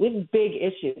big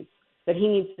issues that he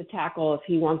needs to tackle if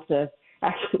he wants to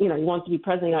actually, he wants to be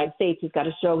president of the United States. He's got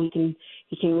to show he can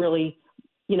really,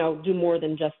 do more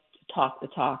than just talk the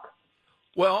talk.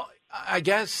 Well, I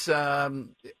guess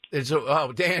Dan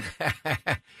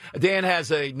Dan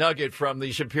has a nugget from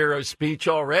the Shapiro speech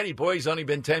already. Boy, he's only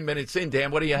been 10 minutes in.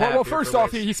 Dan, what do you have? Well, first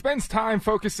off, he spends time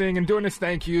focusing and doing his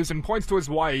thank yous and points to his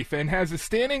wife and has a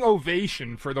standing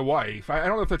ovation for the wife. I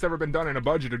don't know if that's ever been done in a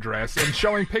budget address, and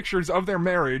showing pictures of their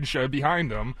marriage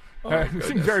behind them. It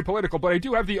seems very political, but I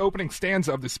do have the opening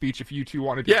stanza of the speech if you two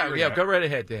wanted to hear that. Go right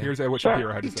ahead, Dan. Here's what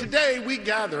Shapiro had to say. Today we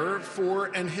gather for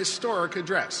an historic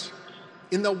address.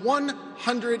 In the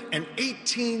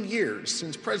 118 years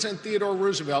since President Theodore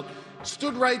Roosevelt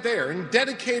stood right there and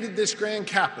dedicated this grand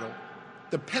capital,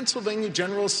 the Pennsylvania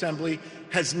General Assembly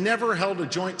has never held a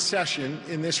joint session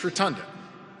in this rotunda,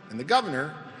 and the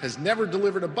governor has never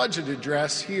delivered a budget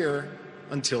address here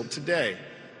until today.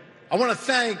 I want to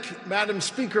thank Madam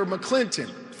Speaker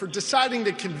McClinton for deciding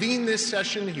to convene this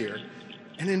session here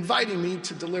and inviting me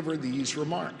to deliver these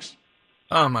remarks.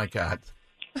 Oh, my God.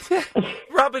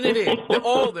 Rubbing it in,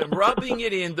 all of them rubbing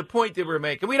it in, the point that we're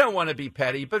making. We don't want to be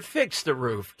petty, but fix the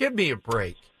roof. Give me a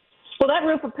break. Well, that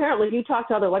roof, apparently, if you talk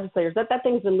to other legislators, that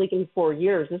thing's been leaking for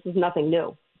years. This is nothing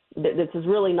new. This is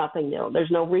really nothing new. There's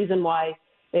no reason why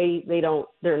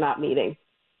they're not meeting.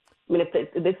 I mean,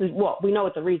 we know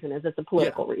what the reason is. It's a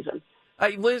political reason.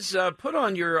 Liz, put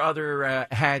on your other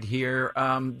hat here.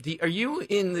 Are you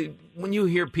when you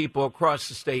hear people across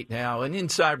the state now and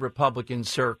inside Republican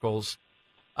circles,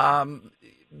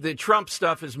 the Trump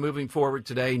stuff is moving forward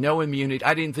today. No immunity.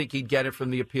 I didn't think he'd get it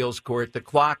from the appeals court. The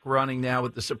clock running now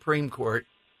with the Supreme Court.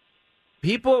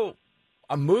 People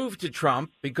a move to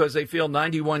Trump because they feel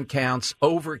 91 counts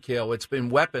overkill. It's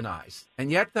been weaponized. And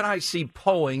yet that I see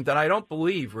polling that I don't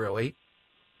believe really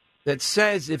that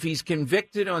says if he's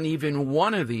convicted on even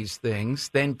one of these things,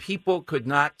 then people could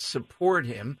not support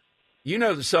him. You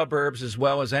know the suburbs as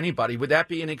well as anybody. Would that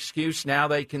be an excuse now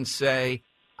they can say,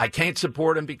 I can't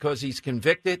support him because he's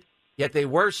convicted, yet they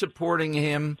were supporting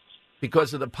him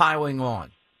because of the piling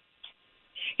on?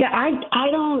 Yeah,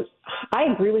 I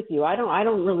agree with you. I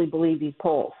don't really believe these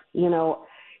polls. You know,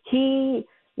 he,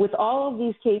 with all of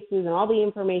these cases and all the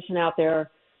information out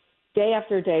there, day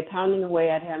after day, pounding away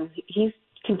at him, he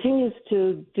continues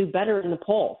to do better in the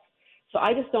polls. So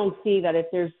I just don't see that if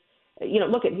there's, you know,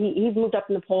 look at, he's moved up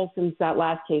in the polls since that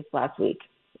last case last week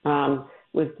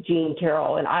with Jean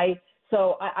Carroll. And I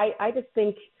just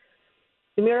think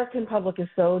the American public is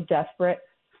so desperate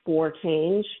for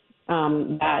change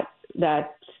that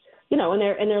you know, and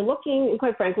they're looking, and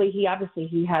quite frankly, he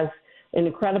has an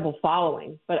incredible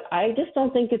following, but I just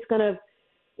don't think it's gonna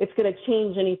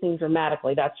change anything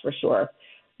dramatically. That's for sure.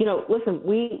 You know, listen,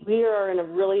 we are in a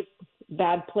really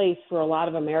bad place for a lot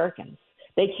of Americans.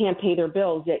 They can't pay their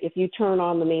bills. Yet if you turn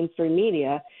on the mainstream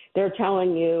media, they're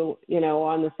telling you, you know,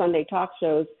 on the Sunday talk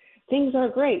shows, things are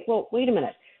great. Well, wait a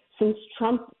minute. Since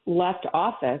Trump left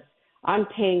office, I'm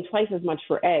paying twice as much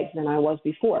for eggs than I was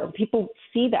before. People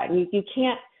see that, and you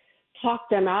can't talk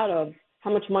them out of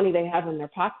how much money they have in their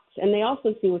pockets. And they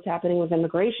also see what's happening with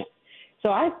immigration. So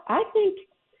I think,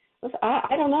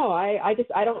 I don't know. I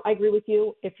agree with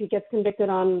you. If he gets convicted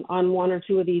on one or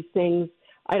two of these things,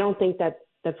 I don't think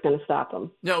that's going to stop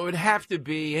him. No, it would have to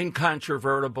be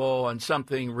incontrovertible and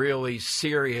something really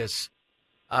serious.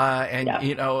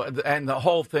 You know, and the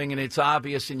whole thing, and it's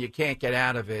obvious and you can't get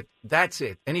out of it. That's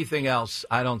it. Anything else,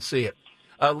 I don't see it.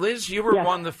 Liz, you were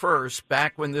one of the first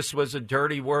back when this was a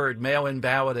dirty word, mail-in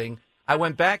balloting. I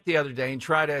went back the other day and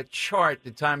tried to chart the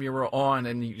time you were on,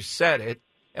 and you said it,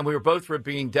 and we were both for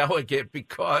being delicate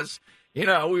because, you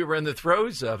know, we were in the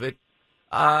throes of it.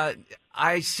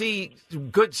 I see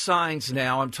good signs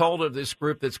now. I'm told of this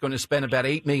group that's going to spend about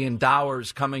 $8 million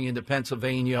coming into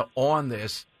Pennsylvania on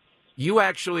this. You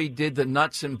actually did the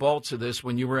nuts and bolts of this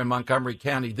when you were in Montgomery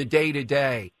County, the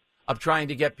day-to-day of trying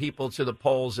to get people to the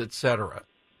polls, et cetera.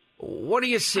 What do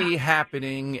you see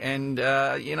happening? And,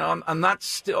 you know, I'm not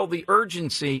still the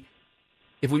urgency.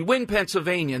 If we win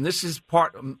Pennsylvania, and this is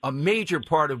a major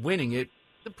part of winning it,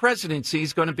 the presidency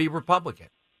is going to be Republican.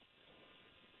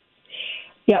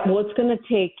 Yeah, well, it's going to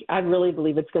take, I really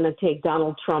believe it's going to take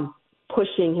Donald Trump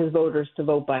pushing his voters to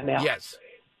vote by mail. Yes.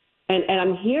 And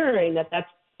I'm hearing that that's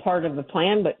part of the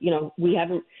plan, but, you know, we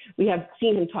have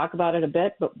seen him talk about it a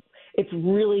bit, but it's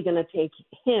really going to take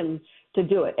him to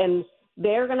do it. And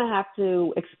they're going to have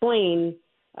to explain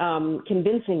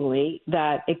convincingly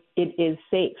that it is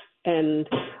safe. And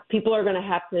people are going to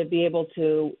have to be able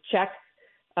to check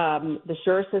the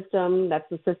SURE system. That's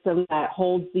the system that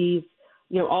holds these,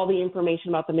 you know, all the information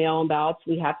about the mail-in ballots.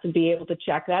 We have to be able to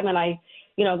check that. And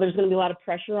there's going to be a lot of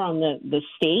pressure on the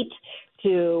state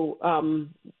to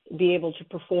be able to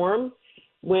perform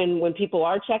when people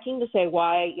are checking to say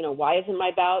why isn't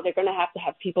my ballot? They're going to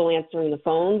have people answering the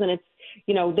phones, and it's,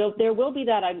 you know, there will be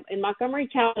that. In Montgomery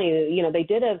County, you know, they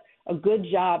did a good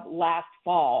job last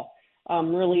fall,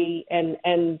 really,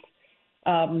 and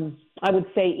I would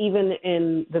say even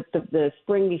in the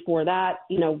spring before that,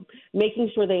 you know, making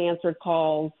sure they answered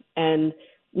calls and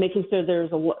making sure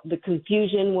the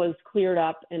confusion was cleared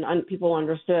up and people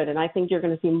understood. And I think you're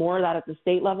going to see more of that at the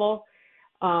state level.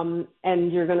 And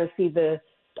you're going to see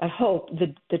I hope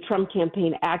the Trump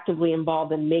campaign actively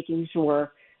involved in making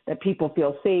sure that people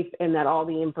feel safe and that all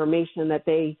the information that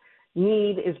they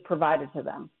need is provided to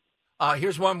them.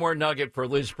 Here's one more nugget for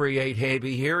Liz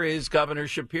Preate-Havey. Here is Governor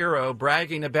Shapiro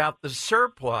bragging about the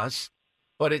surplus,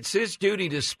 but it's his duty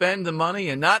to spend the money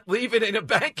and not leave it in a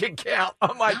bank account.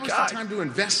 Oh, my God. Now's the time to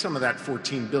invest some of that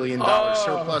 $14 billion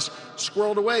surplus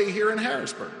squirreled away here in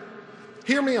Harrisburg.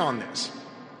 Hear me on this.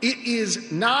 It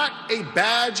is not a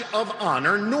badge of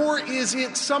honor, nor is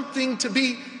it something to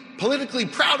be politically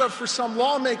proud of for some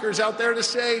lawmakers out there to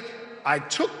say, I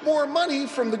took more money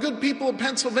from the good people of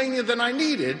Pennsylvania than I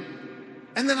needed,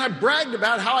 and then I bragged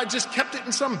about how I just kept it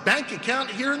in some bank account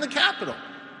here in the Capitol.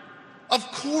 Of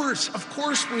course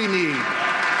we need.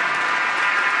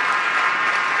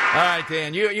 All right,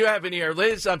 Dan, you have an ear.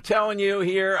 Liz, I'm telling you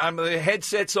here, the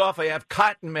headset's off. I have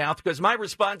cotton mouth because my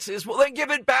response is, well, then give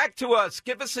it back to us.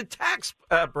 Give us a tax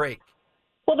break.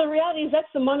 Well, the reality is that's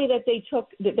the money that they took,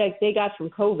 that they got from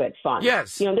COVID funds.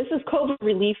 Yes. You know, this is COVID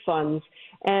relief funds,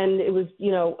 and it was,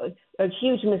 you know, a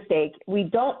huge mistake. We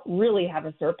don't really have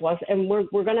a surplus, and we're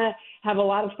going to have a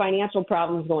lot of financial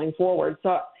problems going forward.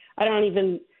 So I don't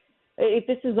even, if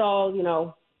this is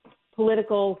all,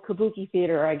 political kabuki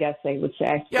theater, I guess they would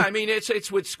say. Yeah, I mean,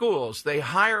 it's with schools. They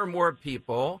hire more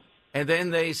people, and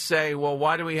then they say, well,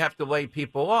 why do we have to lay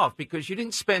people off? Because you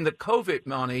didn't spend the COVID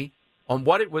money on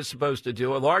what it was supposed to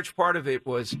do. A large part of it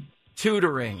was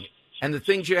tutoring and the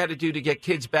things you had to do to get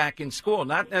kids back in school,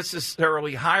 not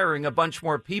necessarily hiring a bunch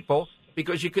more people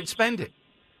because you could spend it.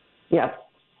 Yeah.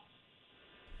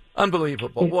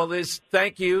 Unbelievable. Well, Liz,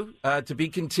 thank you. To be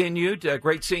continued.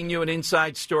 Great seeing you in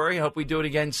Inside Story. Hope we do it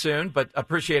again soon, but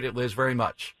appreciate it, Liz, very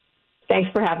much. Thanks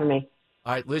for having me.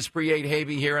 All right, Liz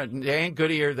Preate-Havey here, and Dan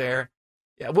Goodyear there.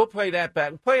 Yeah, we'll play that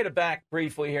back. We'll play it back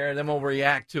briefly here, and then we'll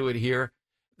react to it here.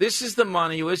 This is the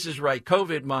money. Liz is right.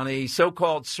 COVID money,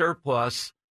 so-called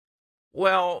surplus.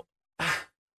 Well,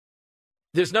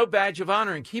 there's no badge of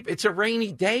honor and keep. It's a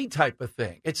rainy day type of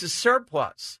thing. It's a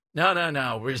surplus. No.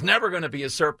 There's never going to be a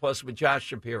surplus with Josh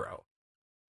Shapiro.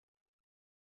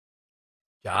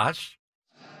 Josh?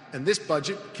 And this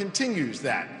budget continues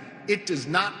that. It does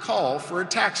not call for a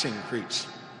tax increase.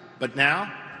 But now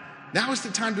is the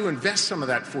time to invest some of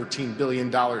that $14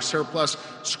 billion surplus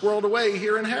squirreled away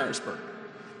here in Harrisburg.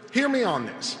 Hear me on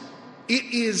this. It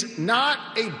is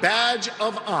not a badge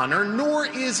of honor, nor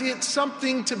is it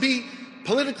something to be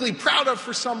politically proud of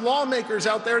for some lawmakers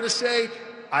out there to say,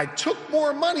 I took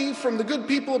more money from the good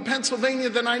people of Pennsylvania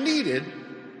than I needed,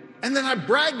 and then I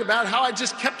bragged about how I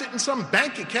just kept it in some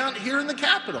bank account here in the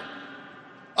Capitol.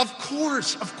 Of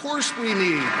course we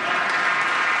need.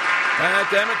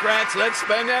 Democrats, let's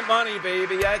spend that money,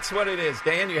 baby. That's what it is.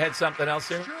 Dan, you had something else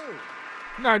here? True.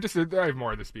 No, I have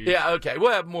more of the speech. Yeah, okay.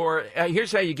 We'll have more.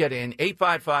 Here's how you get in.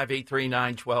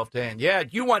 855-839-1210. Yeah,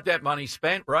 you want that money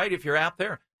spent, right, if you're out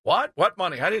there? What? What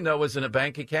money? I didn't know it was in a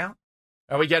bank account.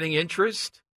 Are we getting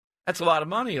interest? That's a lot of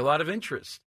money, a lot of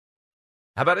interest.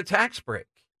 How about a tax break?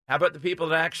 How about the people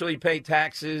that actually pay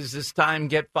taxes this time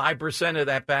get 5% of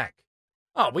that back?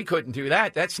 Oh, we couldn't do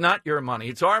that. That's not your money.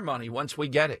 It's our money once we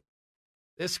get it.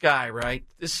 This guy, right?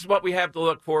 This is what we have to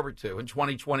look forward to in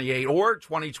 2028 or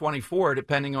 2024,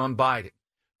 depending on Biden.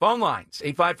 Phone lines,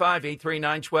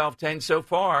 855-839-1210 so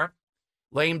far.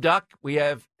 Lame duck, we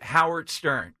have Howard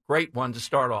Stern. Great one to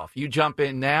start off. You jump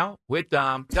in now with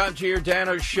Dom. Dom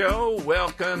Giordano Show.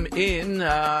 Welcome in.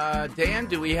 Dan,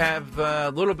 do we have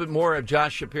a little bit more of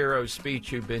Josh Shapiro's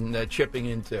speech you've been chipping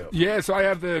into? Yeah, so I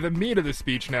have the meat of the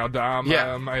speech now, Dom.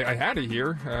 Yeah. I had it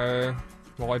here.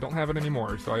 Well, I don't have it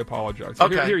anymore, so I apologize. So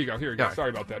okay. Here you go. Sorry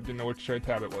about that. Didn't know which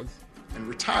tab it was. And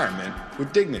retirement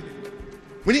with dignity.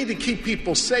 We need to keep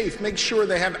people safe, make sure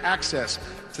they have access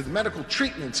to the medical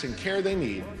treatments and care they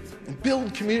need, and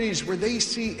build communities where they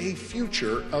see a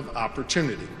future of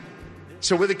opportunity.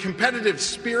 So with a competitive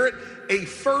spirit, a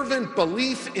fervent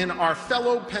belief in our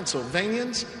fellow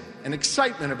Pennsylvanians, and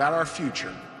excitement about our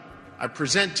future, I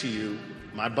present to you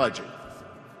my budget.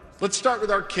 Let's start with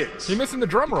our kids. You're missing the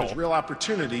drum roll. Because real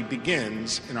opportunity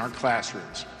begins in our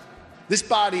classrooms. This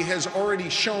body has already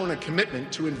shown a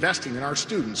commitment to investing in our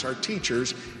students, our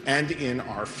teachers, and in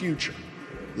our future.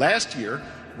 Last year,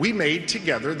 we made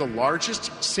together the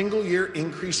largest single-year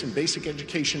increase in basic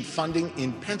education funding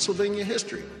in Pennsylvania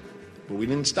history. But we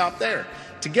didn't stop there.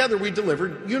 Together, we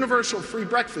delivered universal free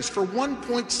breakfast for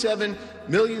 1.7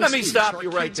 million Let me students. stop you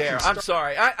right there. I'm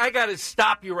sorry. I got to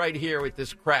stop you right here with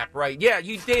this crap, right? Yeah,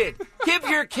 you did. Give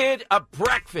your kid a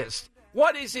breakfast.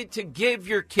 What is it to give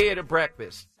your kid a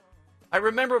breakfast? I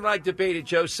remember when I debated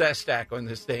Joe Sestak on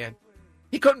this, Dan.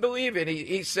 He couldn't believe it.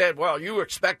 He said, well, you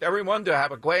expect everyone to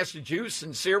have a glass of juice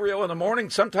and cereal in the morning?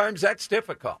 Sometimes that's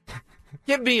difficult.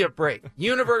 Give me a break.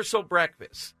 Universal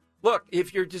breakfast. Look,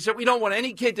 if you're we don't want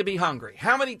any kid to be hungry.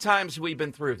 How many times have we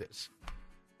been through this?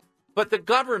 But the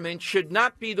government should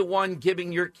not be the one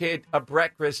giving your kid a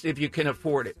breakfast if you can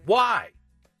afford it. Why?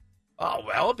 Oh,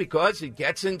 well, because it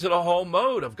gets into the whole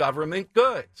mode of government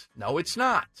goods. No, it's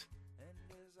not.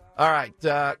 All right,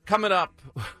 coming up,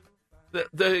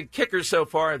 the kicker so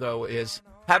far, though, is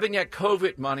having that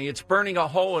COVID money, it's burning a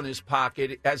hole in his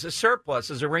pocket as a surplus,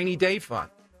 as a rainy day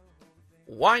fund.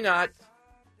 Why not,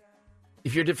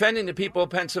 if you're defending the people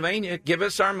of Pennsylvania, give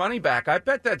us our money back? I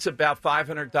bet that's about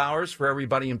 $500 for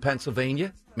everybody in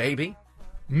Pennsylvania, maybe.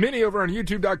 Minnie over on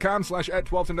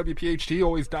youtube.com/@1210WPHT,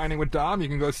 always dining with Dom. You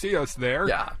can go see us there.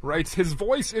 Yeah. Writes, his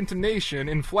voice, intonation,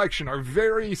 inflection are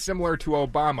very similar to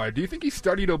Obama. Do you think he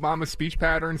studied Obama's speech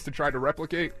patterns to try to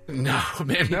replicate? No,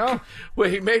 maybe. No? Well,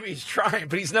 maybe he's trying,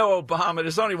 but he's no Obama.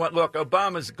 There's only one. Look,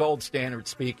 Obama's gold standard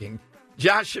speaking.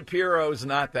 Josh Shapiro is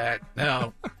not that.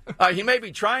 No. He may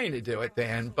be trying to do it,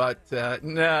 Dan, but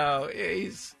no,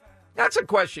 he's... That's a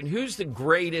question. Who's the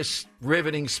greatest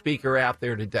riveting speaker out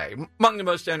there today? Among the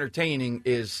most entertaining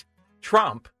is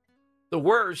Trump, the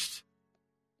worst.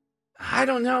 I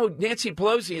don't know. Nancy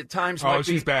Pelosi at times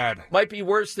she's bad. Might be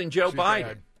worse than Joe Biden.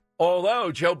 Bad.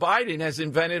 Although Joe Biden has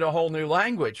invented a whole new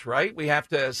language, right? We have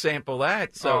to sample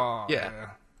that. So, yeah.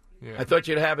 I thought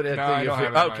you'd have it at no, I don't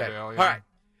have it okay. in my mail, All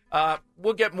right.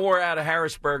 We'll get more out of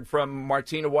Harrisburg from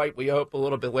Martina White, we hope, a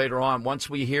little bit later on once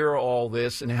we hear all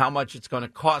this and how much it's going to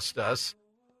cost us.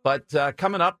 But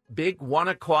coming up, big 1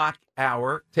 o'clock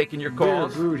hour, taking your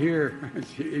calls. Beer brewed here,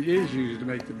 it is used to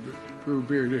make the brew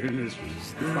beer in this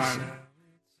fine.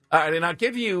 All right, and I'll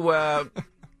give you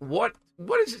what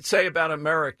does it say about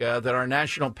America that our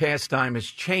national pastime has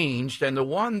changed, and the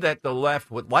one that the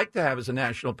left would like to have as a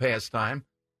national pastime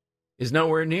is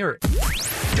nowhere near it.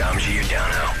 Dom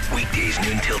Giordano, weekdays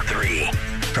noon till 3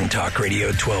 from Talk Radio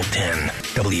 1210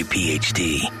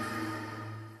 WPHT.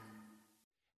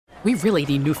 We really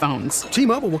need new phones.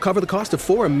 T-Mobile will cover the cost of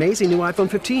 4 amazing new iPhone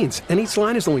 15s, and each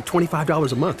line is only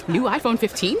 $25 a month. New iPhone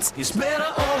 15s? It's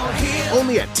better over here.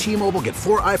 Only at T-Mobile, get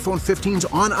 4 iPhone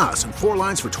 15s on us and 4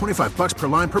 lines for $25 per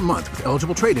line per month with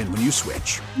eligible trade-in when you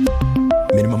switch.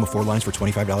 Minimum of 4 lines for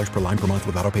 $25 per line per month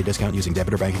with autopay discount using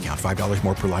debit or bank account. $5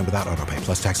 more per line without autopay,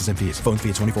 plus taxes and fees. Phone fee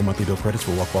at 24 monthly bill credits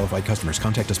for well-qualified customers.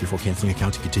 Contact us before canceling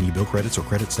account to continue bill credits or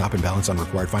credit stop and balance on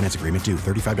required finance agreement due.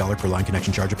 $35 per line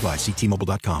connection charge applies. See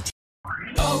T-Mobile.com.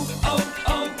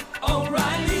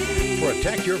 O'Reilly.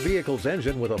 Protect your vehicle's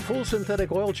engine with a full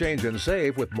synthetic oil change and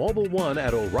save with Mobile One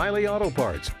at O'Reilly Auto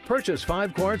Parts. Purchase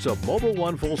 5 quarts of Mobile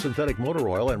One full synthetic motor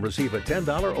oil and receive a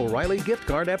 $10 O'Reilly gift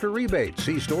card after rebate.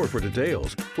 See store for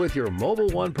details. With your Mobile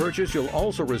One purchase, you'll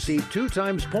also receive 2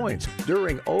 times points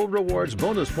during O Rewards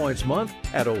Bonus Points Month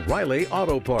at O'Reilly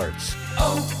Auto Parts.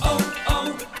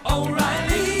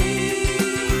 O'Reilly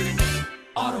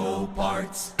Auto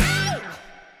Parts.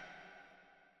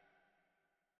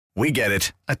 We get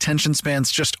it. Attention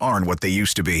spans just aren't what they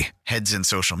used to be. Heads in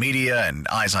social media and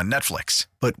eyes on Netflix.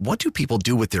 But what do people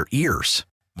do with their ears?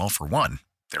 Well, for one,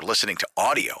 they're listening to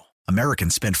audio.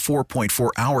 Americans spend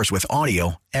 4.4 hours with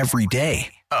audio every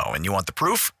day. Oh, and you want the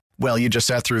proof? Well, you just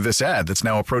sat through this ad that's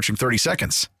now approaching 30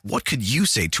 seconds. What could you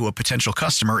say to a potential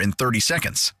customer in 30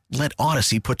 seconds? Let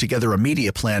Odyssey put together a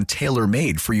media plan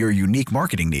tailor-made for your unique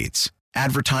marketing needs.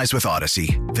 Advertise with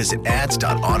Odyssey. Visit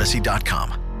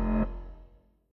ads.odyssey.com.